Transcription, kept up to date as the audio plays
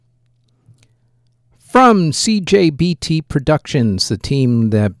From CJBT Productions, the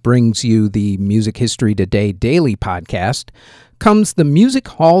team that brings you the Music History Today Daily podcast, comes the Music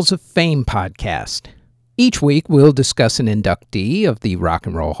Halls of Fame podcast. Each week, we'll discuss an inductee of the Rock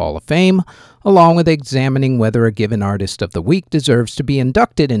and Roll Hall of Fame, along with examining whether a given artist of the week deserves to be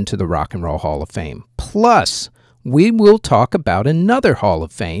inducted into the Rock and Roll Hall of Fame. Plus, we will talk about another Hall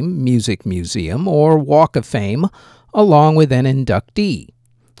of Fame, Music Museum, or Walk of Fame, along with an inductee.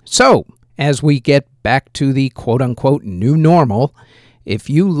 So, as we get back to the quote-unquote new normal, if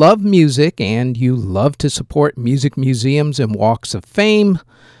you love music and you love to support music museums and walks of fame,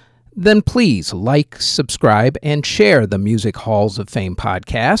 then please like, subscribe, and share the Music Halls of Fame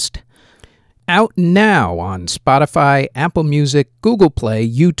podcast. Out now on Spotify, Apple Music, Google Play,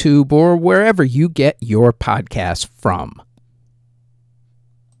 YouTube, or wherever you get your podcasts from.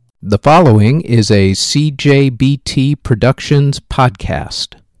 The following is a CJBT Productions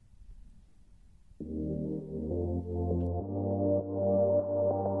podcast.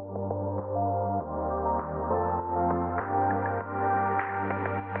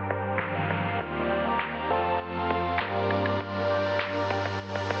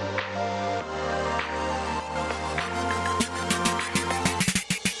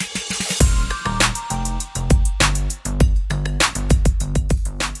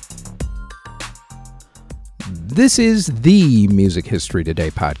 This is the Music History Today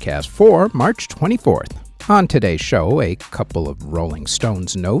podcast for March 24th. On today's show, a couple of Rolling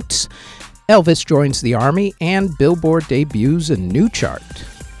Stones notes. Elvis joins the Army, and Billboard debuts a new chart.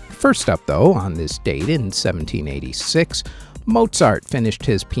 First up, though, on this date in 1786, Mozart finished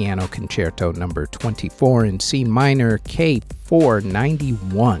his Piano Concerto No. 24 in C minor,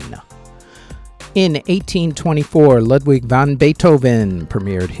 K491. In 1824, Ludwig van Beethoven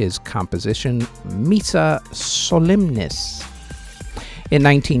premiered his composition Missa Solemnis. In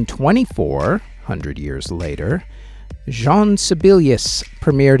 1924, 100 years later, Jean Sibelius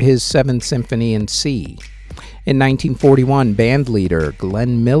premiered his Seventh Symphony in C. In 1941, bandleader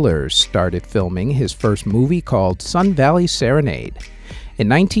Glenn Miller started filming his first movie called Sun Valley Serenade. In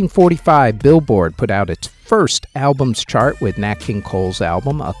 1945, Billboard put out its first albums chart with Nat King Cole's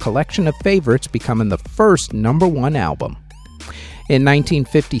album, A Collection of Favorites, becoming the first #1 album. In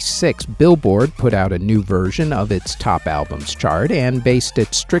 1956, Billboard put out a new version of its top albums chart and based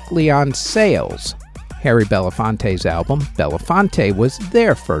it strictly on sales. Harry Belafonte's album, Belafonte, was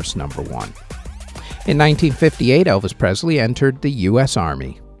their first #1. In 1958, Elvis Presley entered the U.S.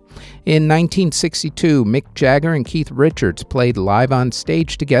 Army. In 1962, Mick Jagger and Keith Richards played live on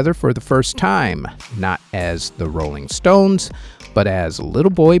stage together for the first time, not as the Rolling Stones, but as Little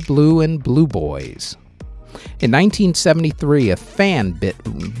Boy Blue and Blue Boys. In 1973, a fan bit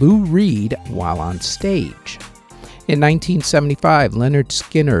Lou Reed while on stage. In 1975, Lynyrd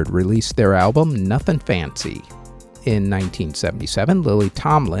Skynyrd released their album Nothin' Fancy. In 1977, Lily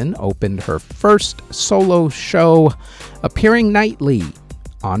Tomlin opened her first solo show, appearing nightly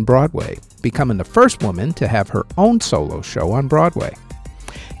on Broadway, becoming the first woman to have her own solo show on Broadway.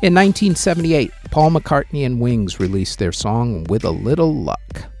 In 1978, Paul McCartney and Wings released their song With a Little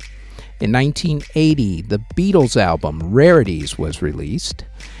Luck. In 1980, the Beatles album Rarities was released.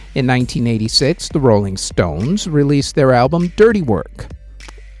 In 1986, the Rolling Stones released their album Dirty Work.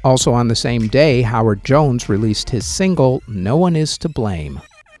 Also on the same day, Howard Jones released his single No One Is to Blame.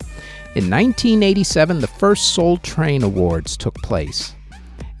 In 1987, the first Soul Train Awards took place.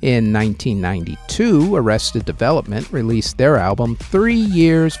 In 1992, Arrested Development released their album 3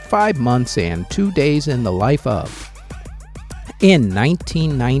 Years, 5 Months, and 2 Days in the Life of. In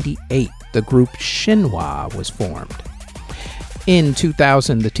 1998, the group Shinhwa was formed. In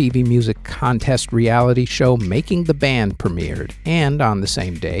 2000, the TV music contest reality show Making the Band premiered, and on the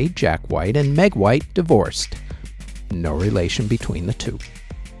same day, Jack White and Meg White divorced. No relation between the two.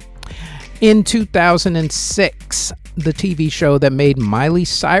 In 2006, the TV show that made Miley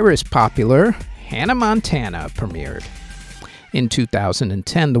Cyrus popular, Hannah Montana, premiered. In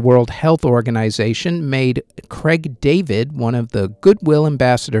 2010, the World Health Organization made Craig David one of the Goodwill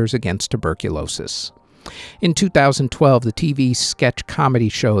Ambassadors against tuberculosis. In 2012, the TV sketch comedy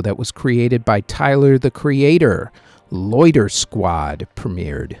show that was created by Tyler the Creator, Loiter Squad,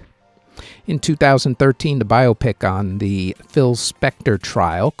 premiered. In 2013, the biopic on the Phil Spector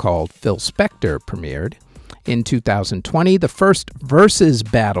trial called Phil Spector premiered. In 2020, the first Versus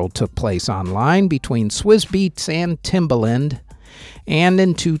battle took place online between Swizz Beatz and Timbaland. And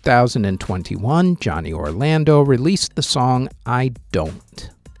in 2021, Johnny Orlando released the song I Don't.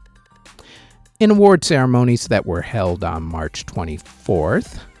 In award ceremonies that were held on March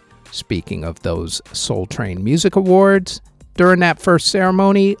 24th, speaking of those Soul Train Music Awards, During that first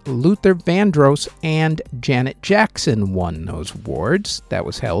ceremony, Luther Vandross and Janet Jackson won those awards. That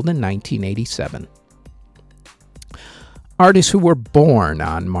was held in 1987. Artists who were born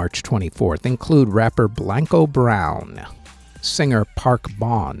on March 24th include rapper Blanco Brown, singer Park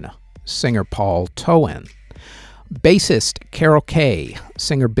Bond, singer Paul Towan, bassist Carol Kaye,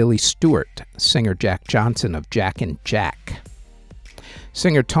 singer Billy Stewart, singer Jack Johnson of Jack and Jack,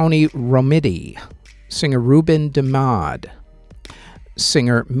 singer Tony Romiti, singer Ruben DeMad,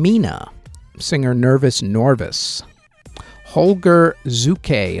 singer Mina, singer Nervous Norvis, Holger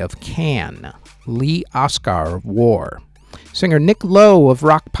Zuke of Can, Lee Oscar of War, singer Nick Lowe of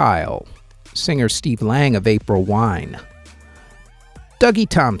Rockpile, singer Steve Lang of April Wine, Dougie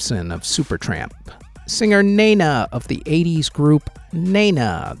Thompson of Supertramp, singer Nena of the 80s group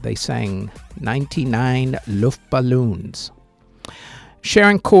Nena. They sang 99 Luftballons.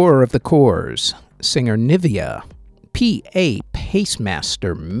 Sharon Corr of the Corrs, singer Nivea, P.A.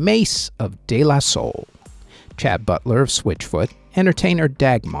 Pacemaster Mace of De La Soul, Chad Butler of Switchfoot, entertainer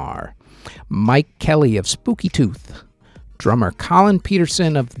Dagmar, Mike Kelly of Spooky Tooth, drummer Colin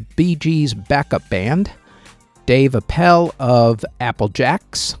Peterson of Bee Gees Backup Band, Dave Appel of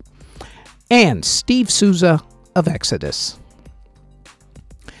Applejacks, and Steve Souza of Exodus.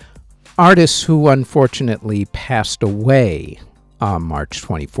 Artists who unfortunately passed away on March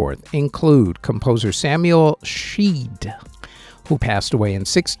 24th include composer Samuel Sheed, who passed away in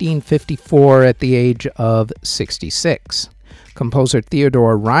 1654 at the age of 66. Composer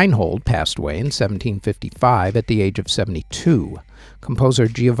Theodore Reinhold passed away in 1755 at the age of 72. Composer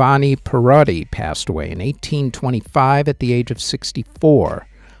Giovanni Perotti passed away in 1825 at the age of 64.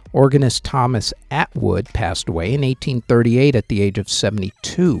 Organist Thomas Atwood passed away in 1838 at the age of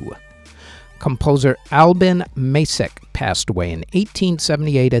 72. Composer Albin Macek passed away in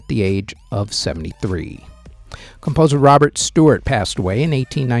 1878 at the age of 73. Composer Robert Stewart passed away in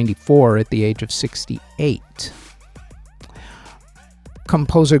 1894 at the age of 68.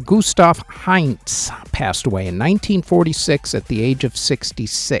 Composer Gustav Heinz passed away in 1946 at the age of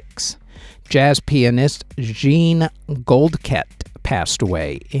 66. Jazz pianist Jean Goldkett passed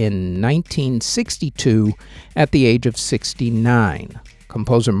away in 1962 at the age of 69.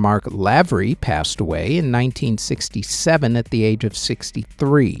 Composer Mark Lavery passed away in 1967 at the age of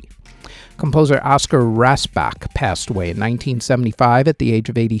 63. Composer Oscar Rasbach passed away in 1975 at the age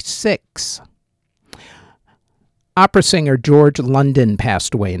of 86. Opera singer George London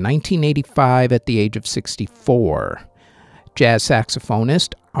passed away in 1985 at the age of 64. Jazz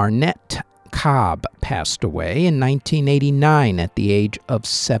saxophonist Arnett Cobb passed away in 1989 at the age of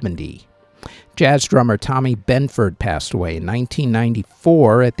 70. Jazz drummer Tommy Benford passed away in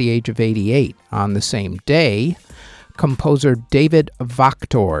 1994 at the age of 88. On the same day, composer David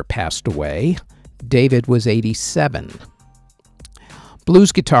Wachter passed away. David was 87.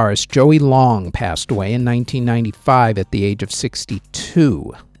 Blues guitarist Joey Long passed away in 1995 at the age of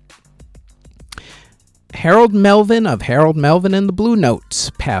 62. Harold Melvin of Harold Melvin and the Blue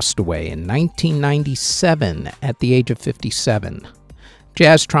Notes passed away in 1997 at the age of 57.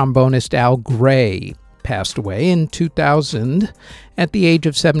 Jazz trombonist Al Gray passed away in 2000 at the age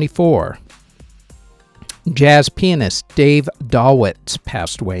of 74. Jazz pianist Dave Dalwitz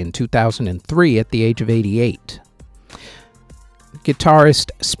passed away in 2003 at the age of 88.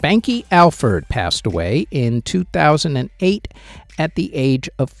 Guitarist Spanky Alford passed away in 2008 at the age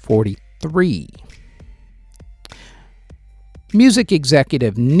of 43. Music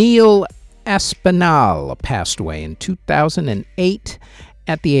executive Neil Aspinall passed away in 2008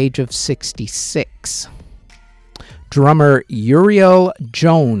 at the age of 66. Drummer Uriel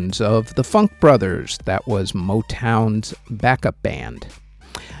Jones of the Funk Brothers, that was Motown's backup band.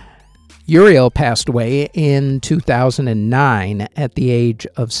 Uriel passed away in 2009 at the age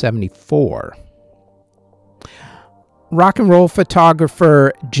of 74. Rock and roll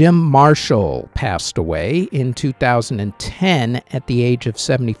photographer Jim Marshall passed away in 2010 at the age of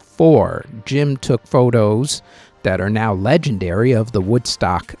 74. Jim took photos that are now legendary of the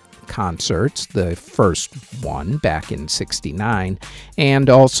Woodstock concerts, the first one back in '69, and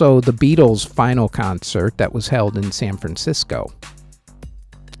also the Beatles' final concert that was held in San Francisco.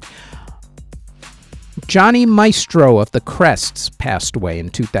 Johnny Maestro of the Crests passed away in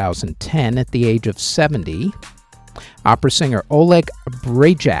 2010 at the age of 70. Opera singer Oleg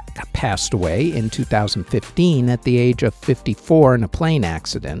Brejak passed away in 2015 at the age of 54 in a plane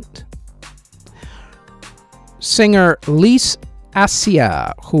accident. Singer Lise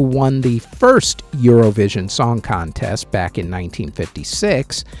Assia, who won the first Eurovision Song Contest back in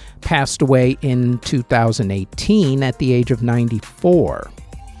 1956, passed away in 2018 at the age of 94.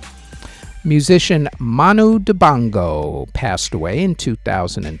 Musician Manu Dibango passed away in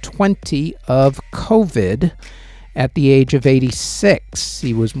 2020 of COVID at the age of 86.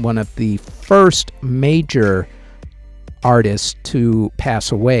 He was one of the first major artists to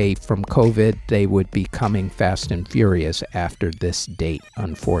pass away from COVID. They would be coming fast and furious after this date,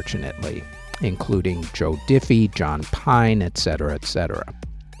 unfortunately, including Joe Diffie, John Pine, etc., etc.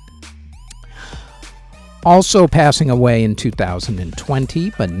 Also passing away in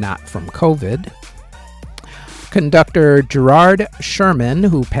 2020, but not from COVID, conductor Gerard Sherman,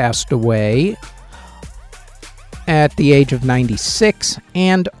 who passed away at the age of 96,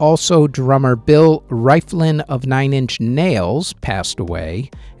 and also drummer Bill Rieflin of Nine Inch Nails passed away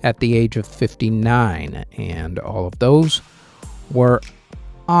at the age of 59. And all of those were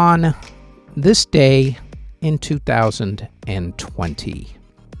on this day in 2020.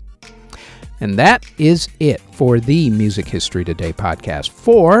 And that is it for the Music History Today podcast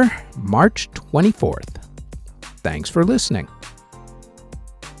for March 24th. Thanks for listening.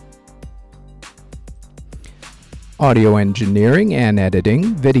 Audio engineering and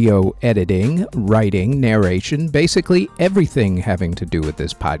editing, video editing, writing, narration, basically everything having to do with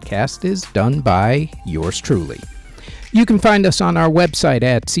this podcast is done by yours truly. You can find us on our website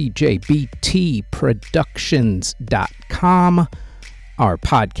at cjbtproductions.com. Our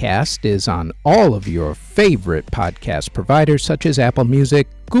podcast is on all of your favorite podcast providers such as Apple Music,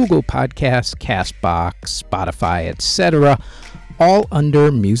 Google Podcasts, CastBox, Spotify, etc., all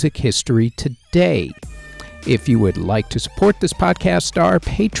under Music History Today. If you would like to support this podcast, our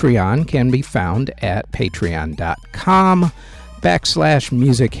Patreon can be found at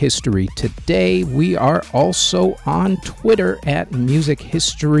patreon.com/Music History Today. We are also on Twitter at Music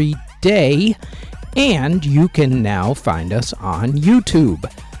History Day. And you can now find us on YouTube.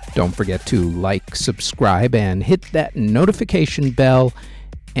 Don't forget to like, subscribe, and hit that notification bell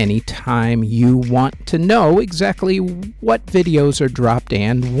anytime you want to know exactly what videos are dropped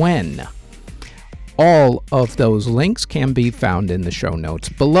and when. All of those links can be found in the show notes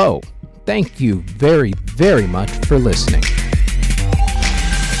below. Thank you very, very much for listening.